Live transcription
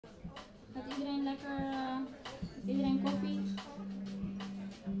Gaat iedereen lekker, iedereen koffie?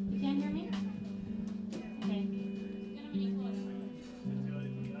 You can't hear me? Oké.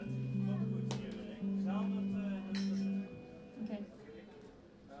 Oké.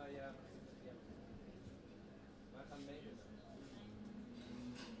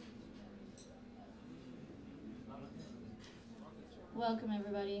 Welcome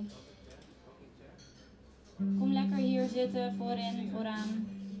everybody. Kom lekker hier zitten, voorin, vooraan.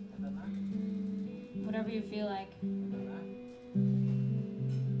 Whatever you feel like.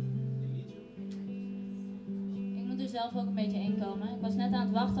 Ik moet er zelf ook een beetje inkomen. Ik was net aan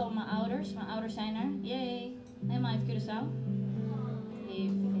het wachten op mijn ouders. Mijn ouders zijn er. Yay! Helemaal uit Curaçao.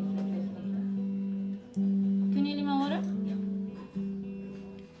 Lief, lief, lief, lief, lief. Kunnen jullie me horen? Ja.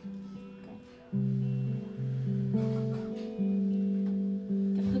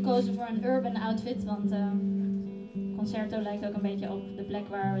 Ik heb gekozen voor een urban outfit, want Concerto lijkt ook een beetje op de plek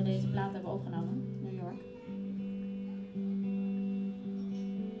waar we deze plaat hebben opgenomen. New York.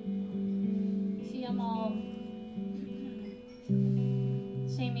 Ik zie allemaal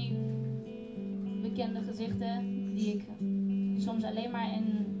semi-bekende gezichten die ik soms alleen maar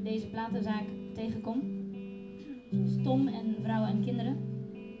in deze platenzaak tegenkom. Zoals Tom en vrouwen en kinderen.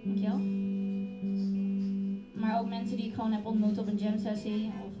 Dankjewel. Maar ook mensen die ik gewoon heb ontmoet op een jam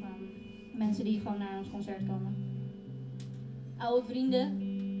sessie. Of mensen die gewoon naar ons concert komen. Oude vrienden.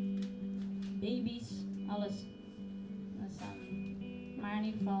 Baby's. Alles. Dus, maar in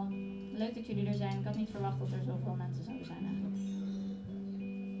ieder geval, leuk dat jullie er zijn. Ik had niet verwacht dat er zoveel mensen zouden zijn eigenlijk.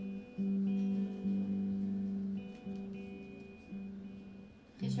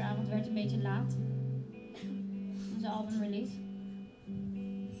 Gisteravond werd een beetje laat. Onze album release.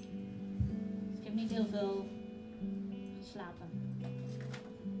 Dus ik heb niet heel veel geslapen.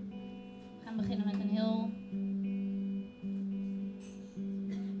 We gaan beginnen met een heel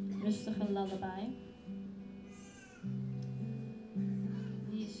rustige lullaby.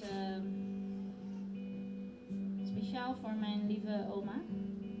 Die is speciaal voor mijn lieve oma.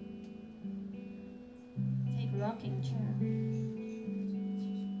 Het heet Rocking Chair.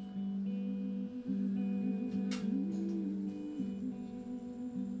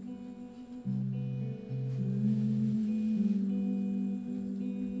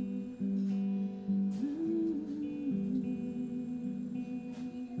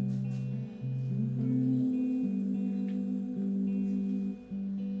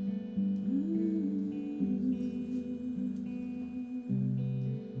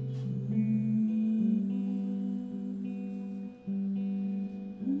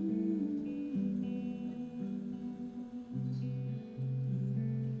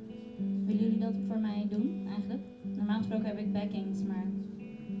 Voor mij doen, eigenlijk. Normaal gesproken heb ik backings, maar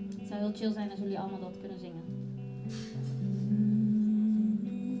het zou heel chill zijn als jullie allemaal dat kunnen zingen.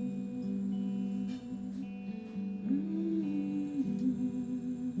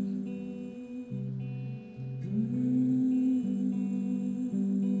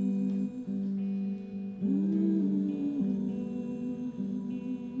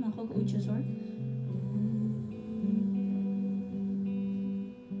 Mag ook oetjes hoor.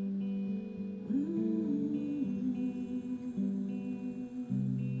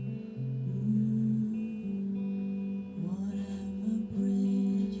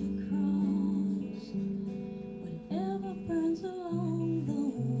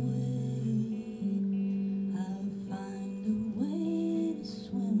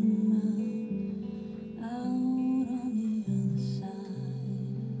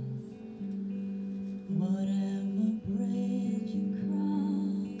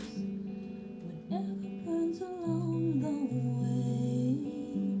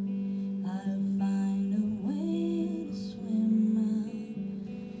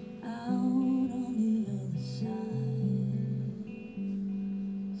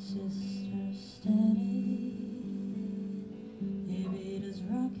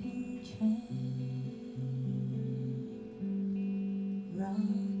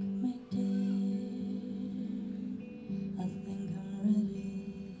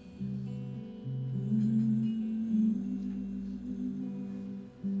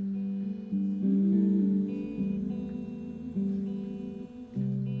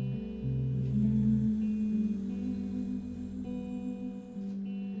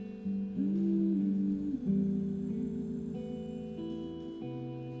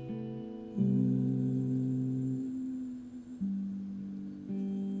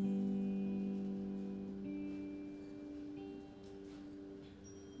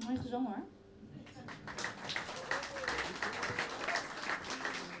 Mooi gezongen hoor.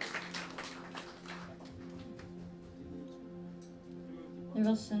 Er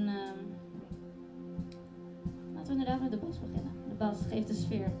was een we inderdaad met de bas beginnen. De bas geeft de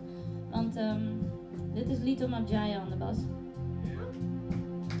sfeer. Want dit is Lito Mabjaya aan de bas.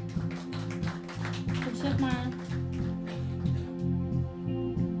 Dus zeg maar,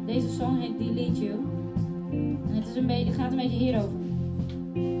 deze song heet Delete You. En het is gaat een beetje hierover.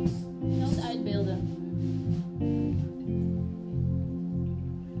 Ik zal het uitbeelden.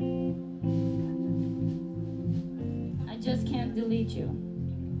 I just can't delete you.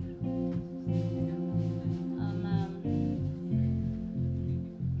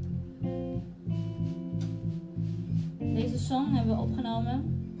 Deze song hebben we opgenomen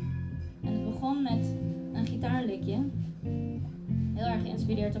en het begon met een gitaarlikje. Heel erg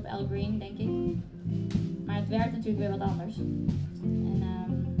geïnspireerd op Al Green, denk ik. Maar het werd natuurlijk weer wat anders. En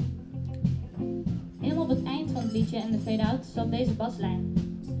helemaal op het eind van het liedje en de fade-out zat deze baslijn.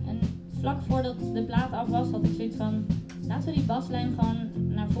 En vlak voordat de plaat af was, had ik zoiets van, laten we die baslijn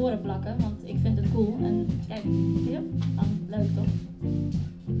gewoon naar voren plakken, want ik vind het cool. En kijk, zie je? Dan leuk toch?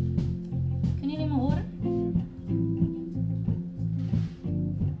 Kunnen jullie me horen?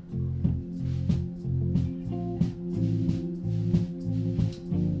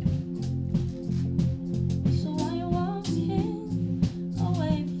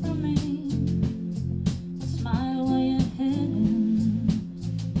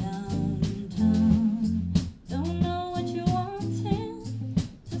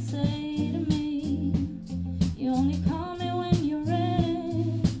 Only call me when you're ready.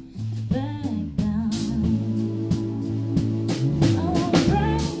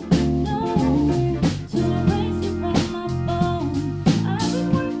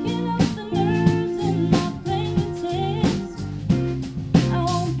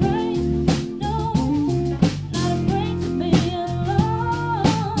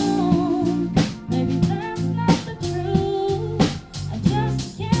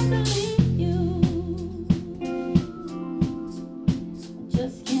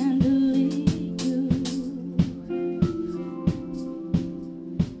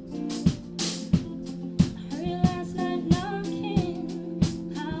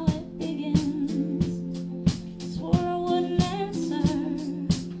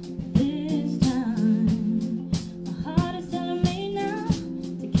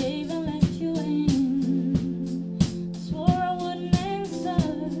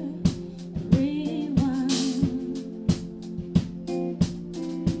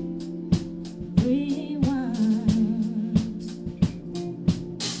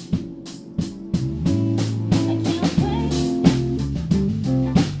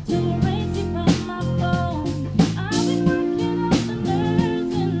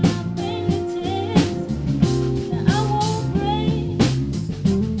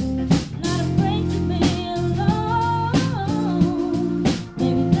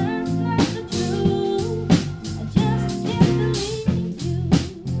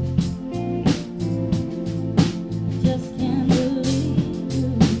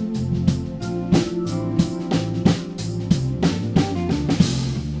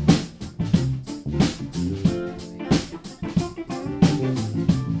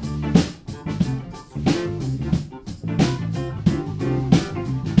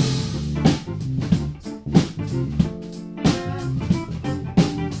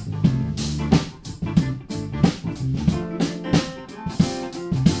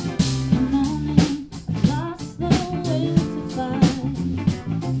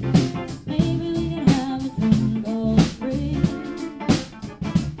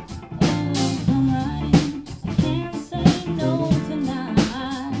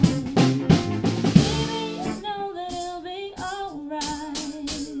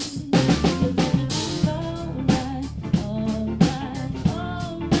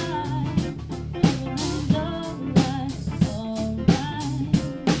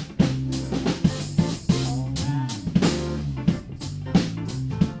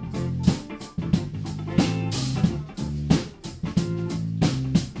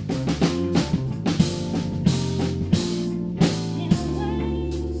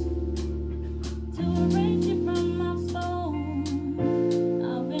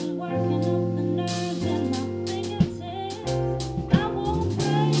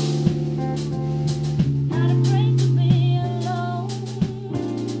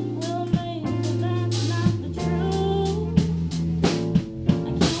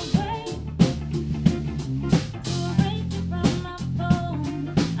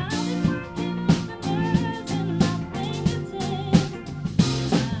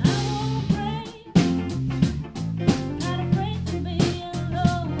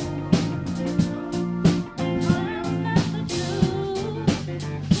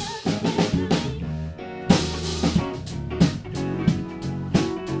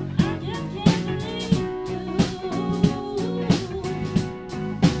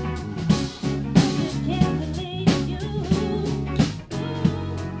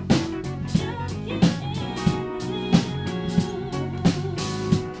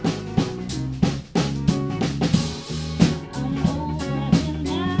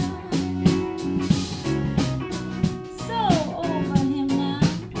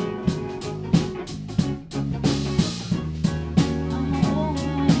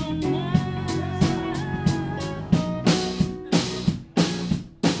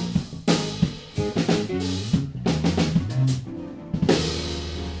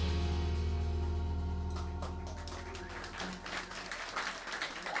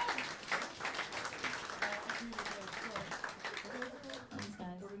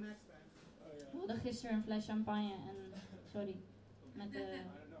 gisteren een fles champagne en sorry, met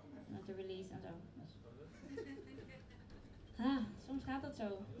de release en zo. Dus. Soms gaat dat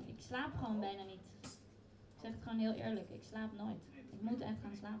zo. Ik slaap gewoon bijna niet. Ik zeg het gewoon heel eerlijk, ik slaap nooit. Ik moet echt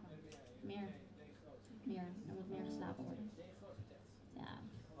gaan slapen. Meer. Er moet meer geslapen worden. Ja.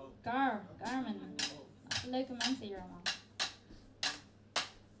 Carmen. Wat leuke mensen hier allemaal.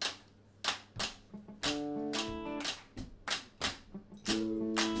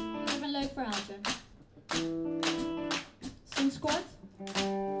 Ik heb een leuk verhaaltje. Sinds kort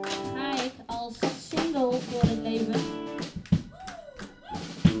ga ik als single door het leven.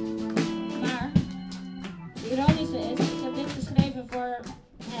 Maar het ironische is, ik heb dit geschreven voor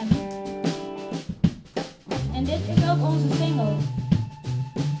hem. En dit is ook onze single.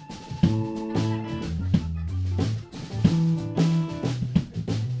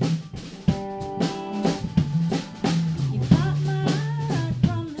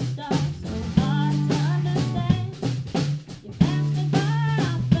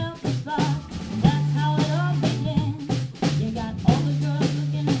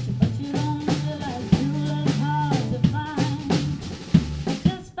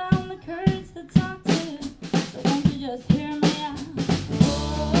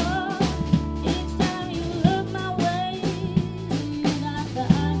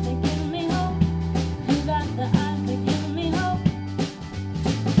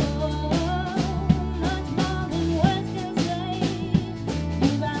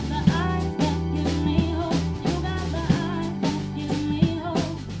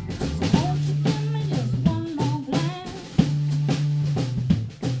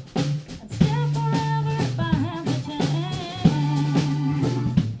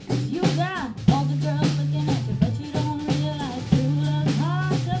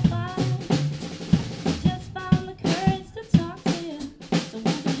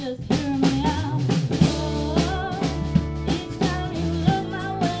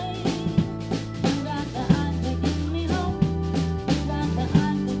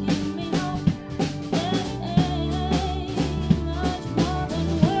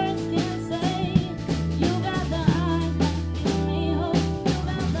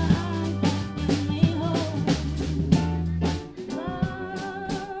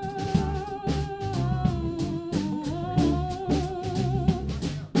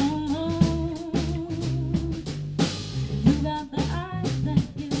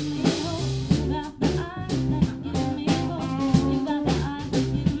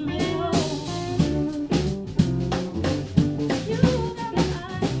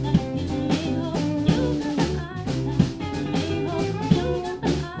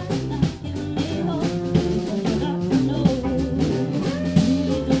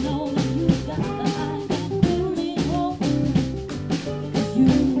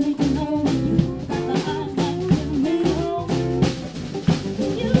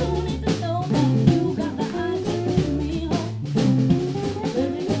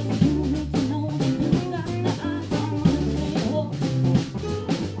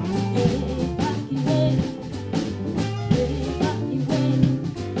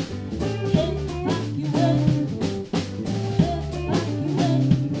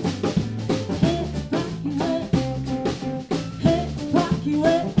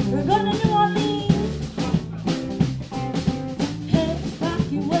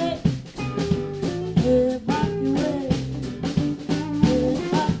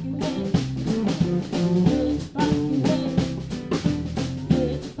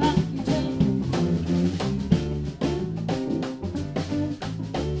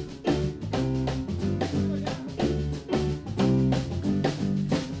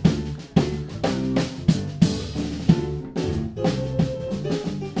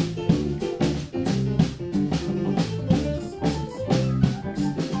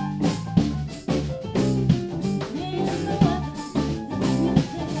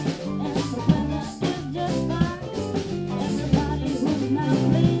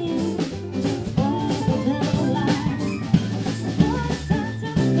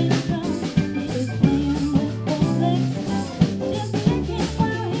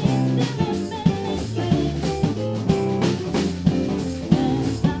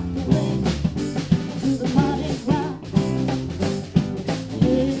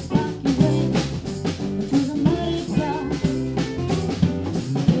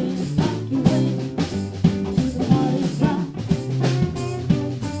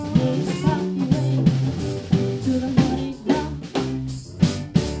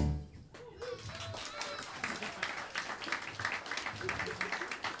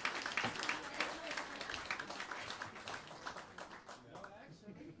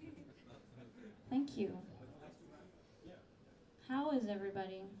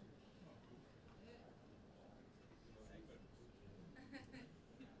 everybody.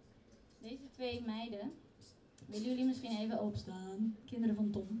 Deze twee meiden, willen jullie misschien even opstaan? Kinderen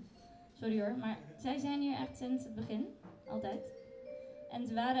van Tom. Sorry hoor, maar zij zijn hier echt sinds het begin. Altijd. En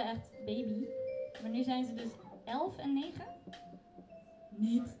ze waren echt baby. Maar nu zijn ze dus 11 en 9.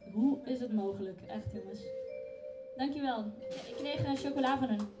 Niet. Hoe is het mogelijk? Echt jongens. Dankjewel. Ik kreeg chocola van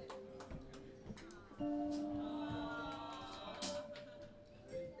hun.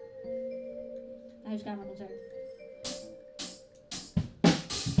 Huiskamerconcert.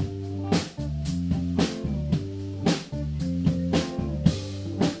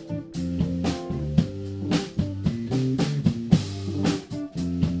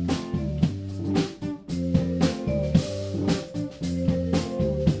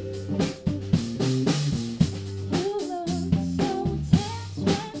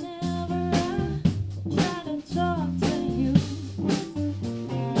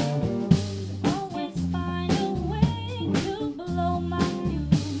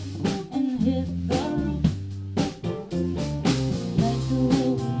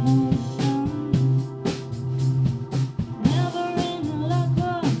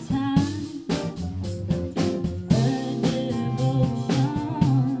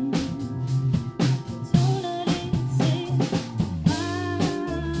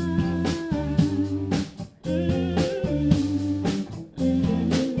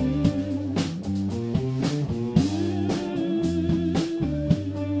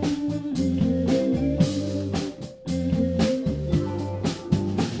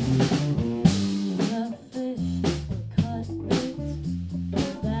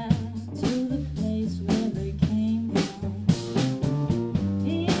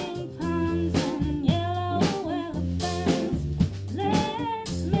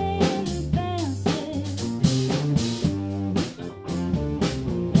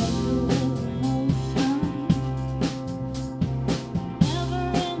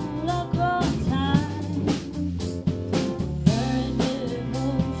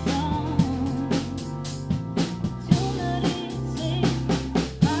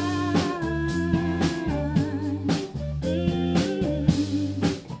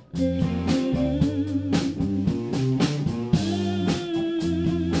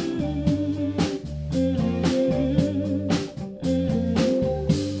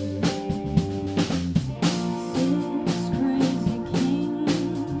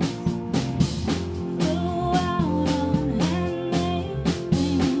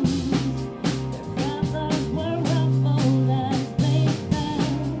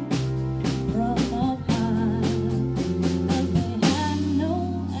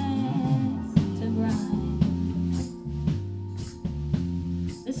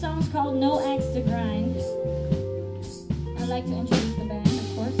 Called No Axe to Grind. I'd like to introduce the band,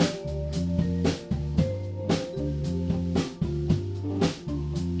 of course.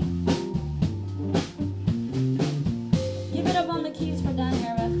 Give it up on the keys for Dan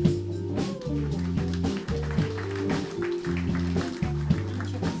Herweg.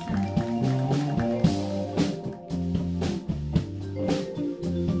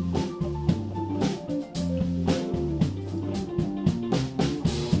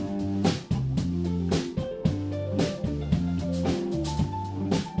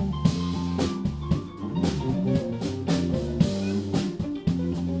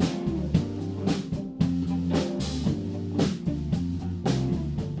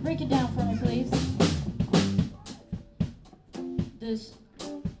 Dus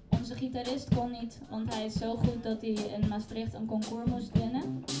onze gitarist kon niet, want hij is zo goed dat hij in Maastricht een concours moest winnen.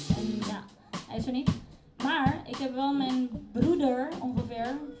 En ja, hij is er niet. Maar ik heb wel mijn broeder,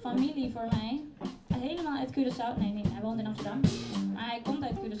 ongeveer, familie voor mij, helemaal uit Curaçao. Nee, niet, hij woont in Amsterdam. Maar hij komt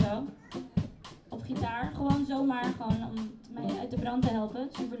uit Curaçao. Op gitaar, gewoon zomaar, gewoon om mij uit de brand te helpen.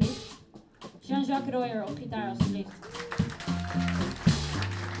 Super lief. Jean-Jacques Royer op gitaar, alsjeblieft.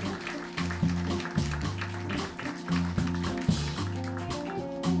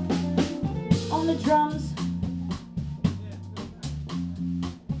 On the drums.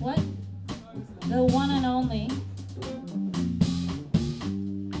 What? The one and only.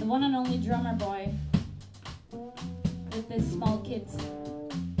 The one and only drummer boy. With this small kid.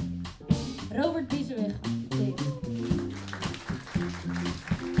 Robert Biesewig, please.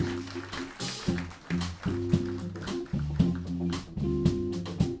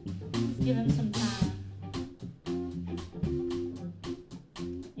 Let's give him some time.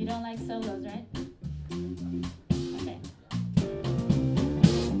 You don't like solos, right? Okay.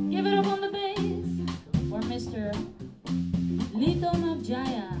 Give it up on the bass for Mr. Lito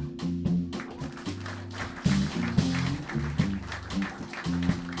Mabjaya.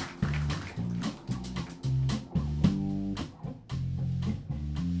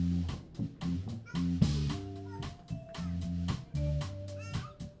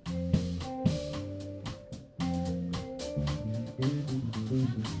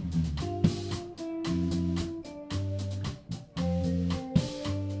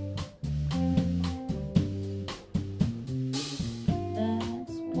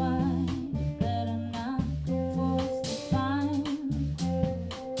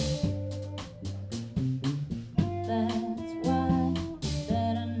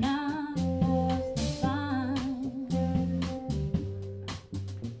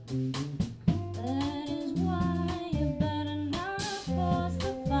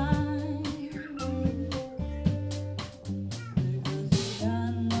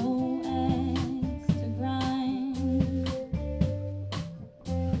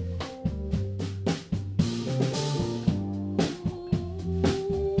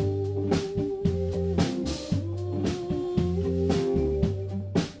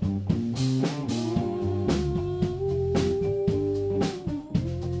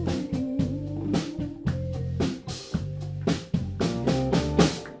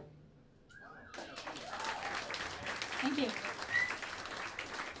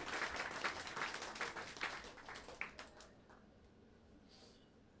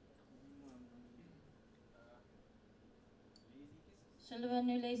 Zullen we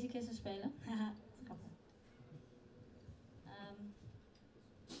nu Lazy Kisses spelen? Haha, grappig.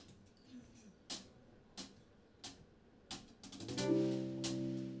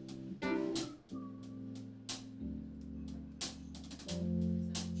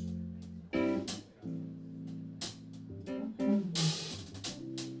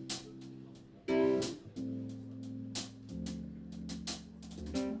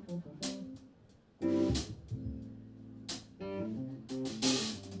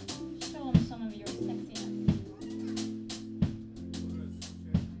 Show them some of your sexiness.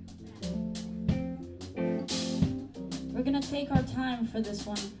 We're gonna take our time for this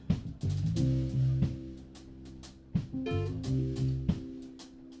one.